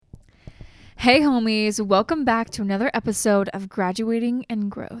Hey homies, welcome back to another episode of Graduating and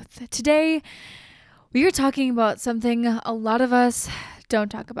Growth. Today, we are talking about something a lot of us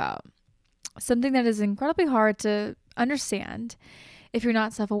don't talk about. Something that is incredibly hard to understand if you're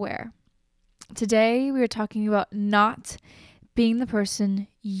not self-aware. Today, we are talking about not being the person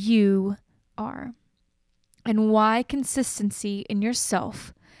you are and why consistency in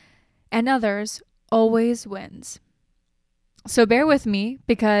yourself and others always wins. So bear with me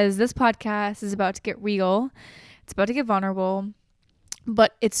because this podcast is about to get real. It's about to get vulnerable,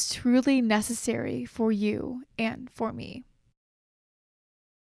 but it's truly necessary for you and for me.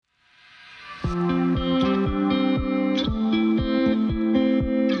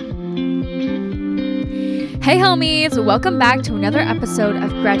 Hey homies, welcome back to another episode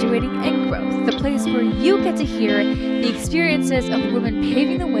of Graduating and Growth, the place where you get to hear the experiences of women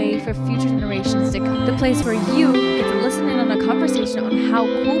paving the way for future generations to come. The place where you get to listen in on a conversation on how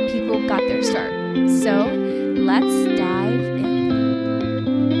cool people got their start. So let's dive in.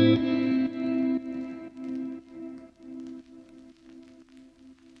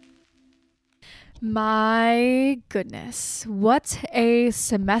 My goodness, what a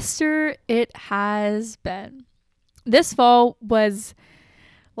semester it has been. This fall was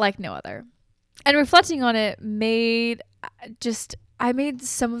like no other. And reflecting on it I made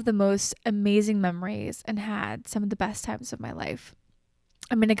some of the most amazing memories and had some of the best times of my life.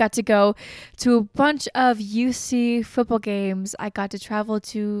 I mean, I got to go to a bunch of UC football games. I got to travel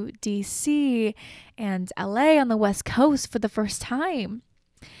to DC and LA on the West Coast for the first time.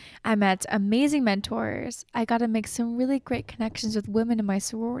 I met amazing mentors. I got to make some really great connections with women in my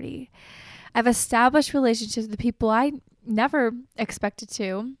sorority. I've established relationships with people I never expected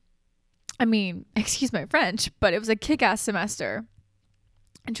to. I mean, excuse my French, but it was a kick-ass semester.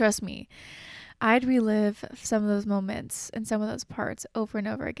 And trust me, I'd relive some of those moments and some of those parts over and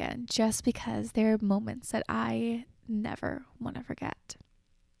over again just because they're moments that I never want to forget.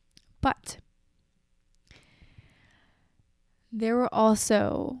 But there were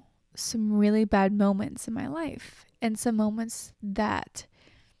also some really bad moments in my life and some moments that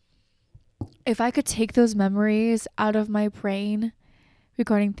if I could take those memories out of my brain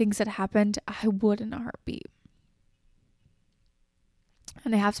regarding things that happened, I would in a heartbeat.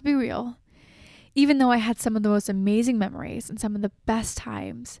 And I have to be real. Even though I had some of the most amazing memories and some of the best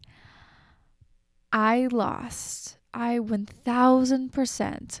times, I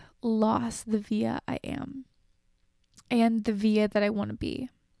 1000% lost the Via I am and the Via that I want to be.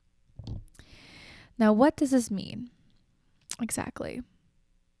 Now, what does this mean exactly?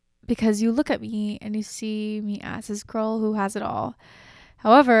 Because you look at me and you see me as this girl who has it all.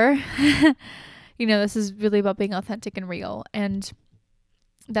 However, this is really about being authentic and real, and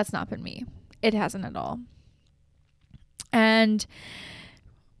that's not been me. It hasn't at all. And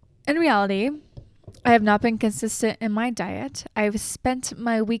in reality, I have not been consistent in my diet. I've spent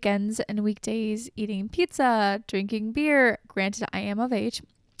my weekends and weekdays eating pizza, drinking beer. Granted, I am of age,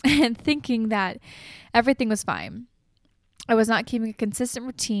 and thinking that everything was fine. I was not keeping a consistent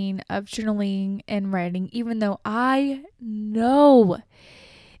routine of journaling and writing, even though I know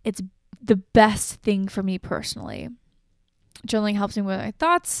it's the best thing for me personally. Journaling helps me with my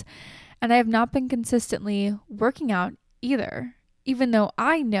thoughts, and I have not been consistently working out either, even though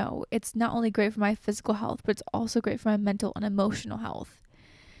I know it's not only great for my physical health, but it's also great for my mental and emotional health.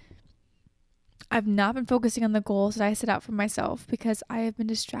 I've not been focusing on the goals that I set out for myself because I have been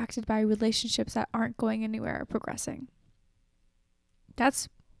distracted by relationships that aren't going anywhere or progressing. That's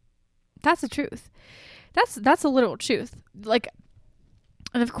the truth. That's a literal truth.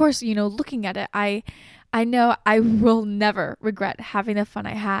 And of course, looking at it, I know I will never regret having the fun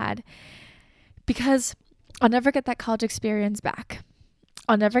I had because I'll never get that college experience back.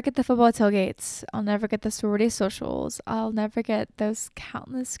 I'll never get the football tailgates. I'll never get the sorority socials. I'll never get those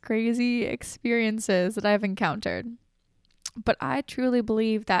countless crazy experiences that I've encountered. But I truly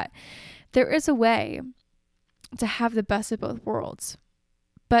believe that there is a way to have the best of both worlds.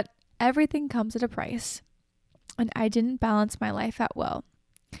 But everything comes at a price. And I didn't balance my life out well.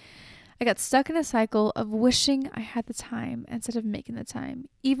 I got stuck in a cycle of wishing I had the time instead of making the time,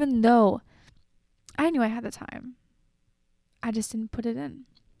 even though I knew I had the time. I just didn't put it in.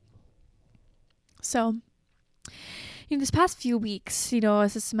 So, this past few weeks,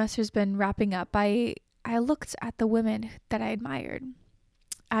 as the semester's been wrapping up, I looked at the women that I admired.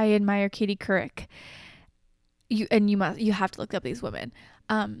 I admire Katie Couric. You have to look up these women.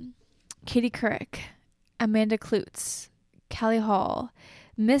 Katie Couric, Amanda Klutz, Kelly Hall,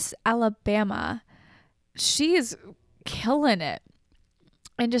 Miss Alabama. She is killing it.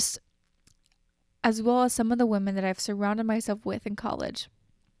 And just as well as some of the women that I've surrounded myself with in college.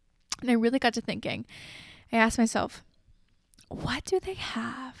 And I really got to thinking. I asked myself, what do they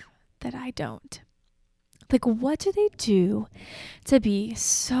have that I don't? Like, what do they do to be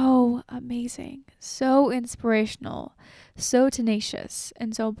so amazing, so inspirational, so tenacious,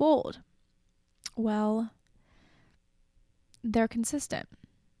 and so bold? Well, they're consistent.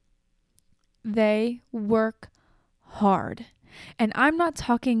 They work hard. And I'm not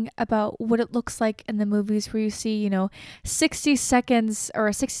talking about what it looks like in the movies where you see, 60 seconds or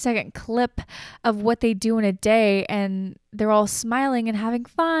a 60-second clip of what they do in a day and they're all smiling and having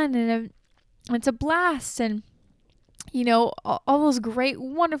fun and it's a blast and, all those great,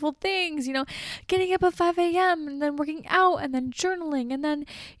 wonderful things, getting up at 5 a.m. and then working out and then journaling and then,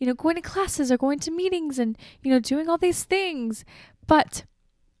 going to classes or going to meetings and, doing all these things. But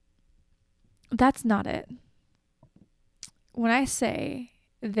that's not it. When I say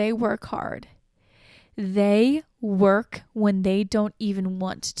they work hard, they work when they don't even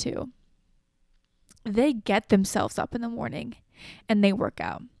want to. They get themselves up in the morning and they work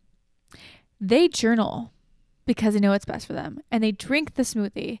out. They journal because they know it's best for them. And they drink the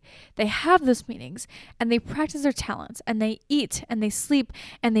smoothie. They have those meetings and they practice their talents and they eat and they sleep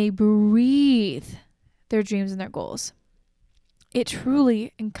and they breathe their dreams and their goals. It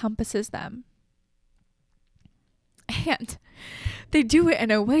truly encompasses them. And they do it in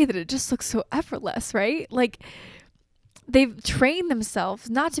a way that it just looks so effortless, right? Like they've trained themselves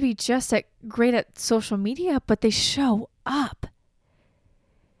not to be just great at social media, but they show up.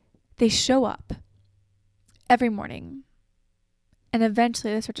 They show up every morning. And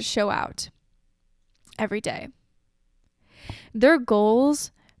eventually they start to show out every day. Their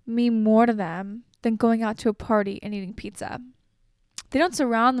goals mean more to them than going out to a party and eating pizza. They don't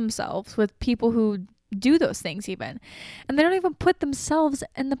surround themselves with people who do those things even. And they don't even put themselves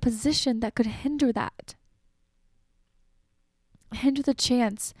in the position that could hinder that. Hinder the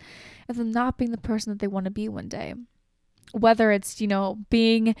chance of them not being the person that they want to be one day. Whether it's,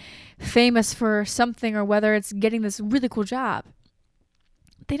 being famous for something or whether it's getting this really cool job.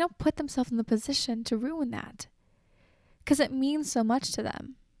 They don't put themselves in the position to ruin that. Because it means so much to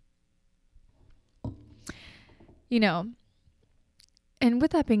them. And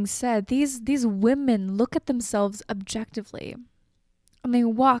with that being said, these women look at themselves objectively and they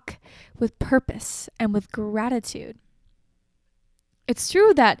walk with purpose and with gratitude. It's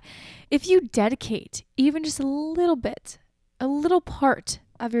true that if you dedicate even just a little bit, a little part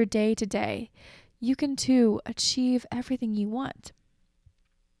of your day to day, you can too achieve everything you want.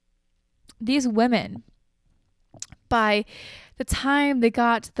 These women, by the time they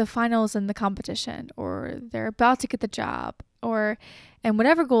got to the finals in the competition or they're about to get the job and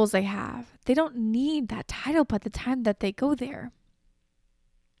whatever goals they have, they don't need that title by the time that they go there.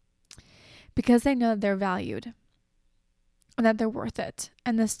 Because they know that they're valued and that they're worth it.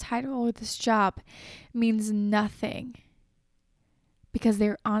 And this title or this job means nothing. Because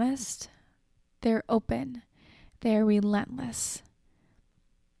they're honest, they're open, they're relentless.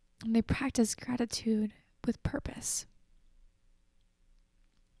 And they practice gratitude with purpose.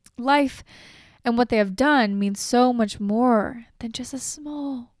 Life and what they have done means so much more than just a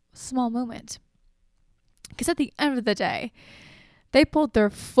small moment. Because at the end of the day, they pulled their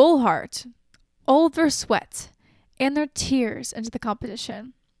full heart, all of their sweat, and their tears into the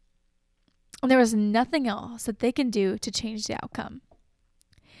competition. And there was nothing else that they can do to change the outcome.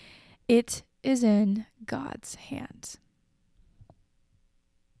 It is in God's hands.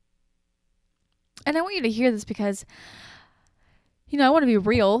 And I want you to hear this because, I want to be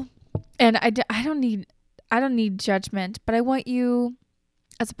real. And I don't need judgment, but I want you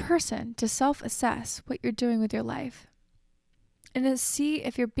as a person to self-assess what you're doing with your life and to see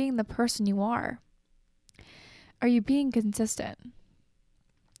if you're being the person you are. Are you being consistent?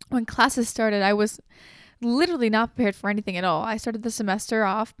 When classes started, I was literally not prepared for anything at all. I started the semester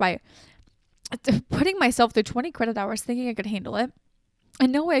off by putting myself through 20 credit hours thinking I could handle it.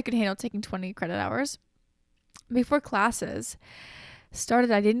 And no way I could handle taking 20 credit hours. Before classes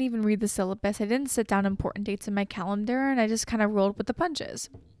started, I didn't even read the syllabus. I didn't sit down important dates in my calendar, and I just kind of rolled with the punches.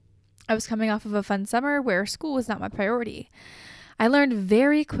 I was coming off of a fun summer where school was not my priority. I learned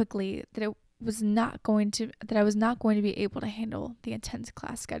very quickly that I was not going to be able to handle the intense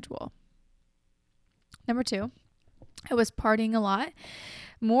class schedule. Number 2, I was partying a lot,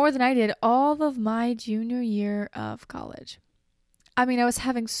 more than I did all of my junior year of college. I was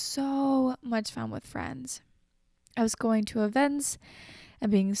having so much fun with friends. I was going to events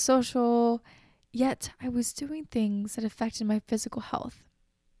and being social, yet I was doing things that affected my physical health.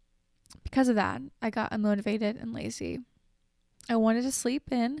 Because of that, I got unmotivated and lazy. I wanted to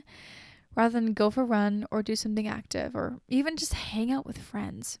sleep in rather than go for a run or do something active or even just hang out with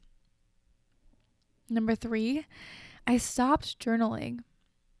friends. Number 3, I stopped journaling.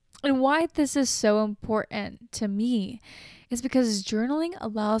 And why this is so important to me is because journaling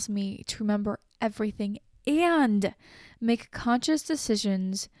allows me to remember everything and make conscious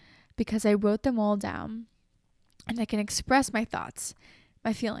decisions because I wrote them all down, and I can express my thoughts,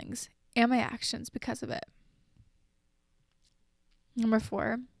 my feelings, and my actions because of it. Number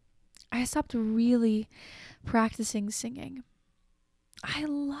 4, I stopped really practicing singing. I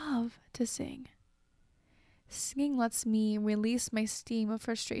love to sing. Singing lets me release my steam of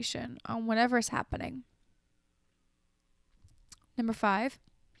frustration on whatever is happening. Number 5,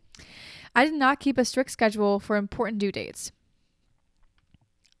 I did not keep a strict schedule for important due dates.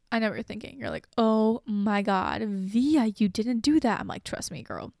 I know what you're thinking. You're like, oh my God, Via, you didn't do that. I'm like, trust me,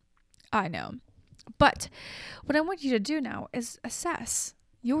 girl. I know. But what I want you to do now is assess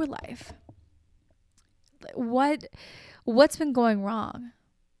your life. What's been going wrong?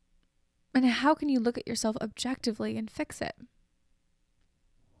 And how can you look at yourself objectively and fix it?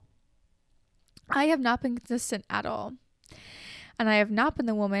 I have not been consistent at all. And I have not been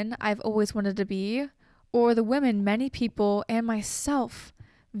the woman I've always wanted to be, or the women many people and myself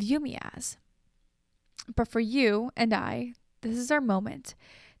view me as. But for you and I, this is our moment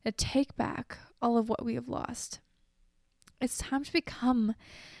to take back all of what we have lost. It's time to become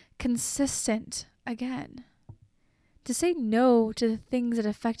consistent again. To say no to the things that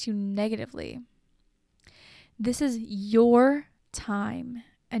affect you negatively. This is your time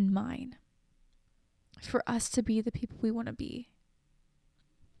and mine for us to be the people we want to be.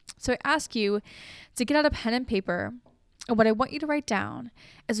 So I ask you to get out a pen and paper, and what I want you to write down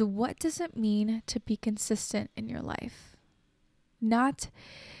is, what does it mean to be consistent in your life? Not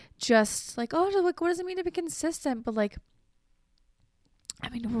just like, oh, like, what does it mean to be consistent? But like, I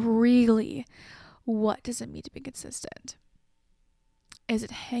mean, really, what does it mean to be consistent? Is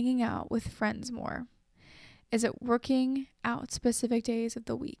it hanging out with friends more? Is it working out specific days of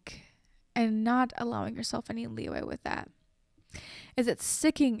the week and not allowing yourself any leeway with that? Is it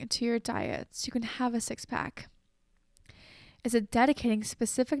sticking to your diet so you can have a 6-pack? Is it dedicating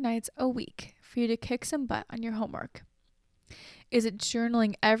specific nights a week for you to kick some butt on your homework? Is it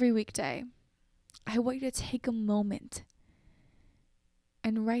journaling every weekday? I want you to take a moment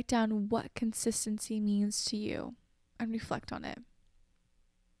and write down what consistency means to you and reflect on it.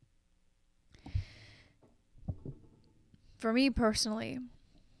 For me personally,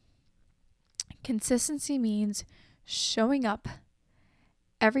 consistency means showing up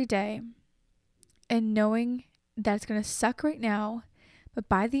every day and knowing that it's going to suck right now, but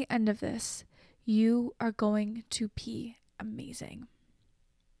by the end of this, you are going to be amazing.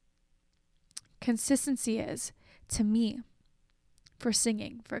 Consistency is, to me, for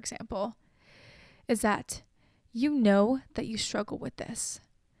singing, for example, is that you know that you struggle with this.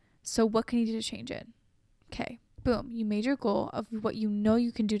 So what can you do to change it? Okay, boom, you made your goal of what you know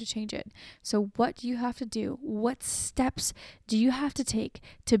you can do to change it. So what do you have to do? What steps do you have to take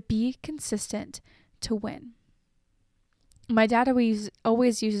to be consistent to win? My dad always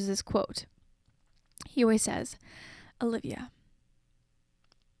uses this quote. He always says, Olivia,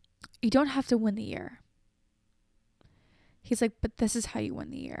 you don't have to win the year. He's like, but this is how you win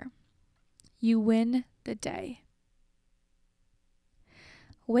the year. You win the day.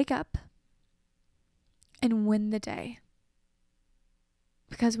 Wake up and win the day.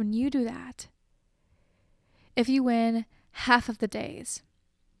 Because when you do that, if you win half of the days,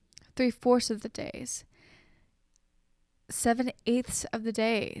 3/4 of the days, 7/8 of the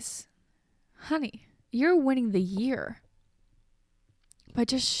days, honey, you're winning the year by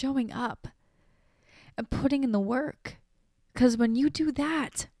just showing up and putting in the work. Because when you do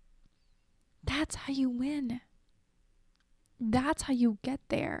that, that's how you win. That's how you get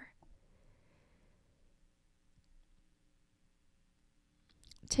there.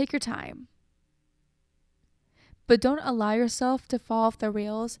 Take your time. But don't allow yourself to fall off the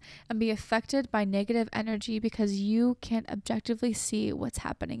rails and be affected by negative energy because you can't objectively see what's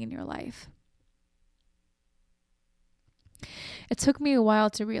happening in your life. It took me a while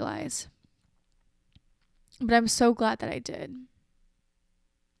to realize, but I'm so glad that I did.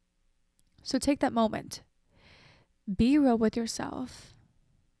 So take that moment. Be real with yourself.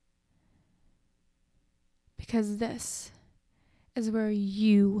 Because this is where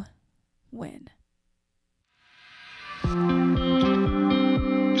you win.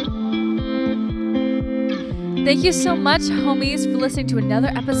 Thank you so much, homies, for listening to another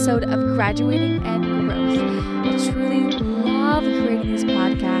episode of Graduating and Growth. I truly love creating these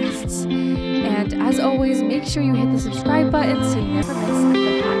podcasts. And as always, make sure you hit the subscribe button so you never miss the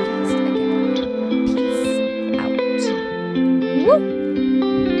podcast.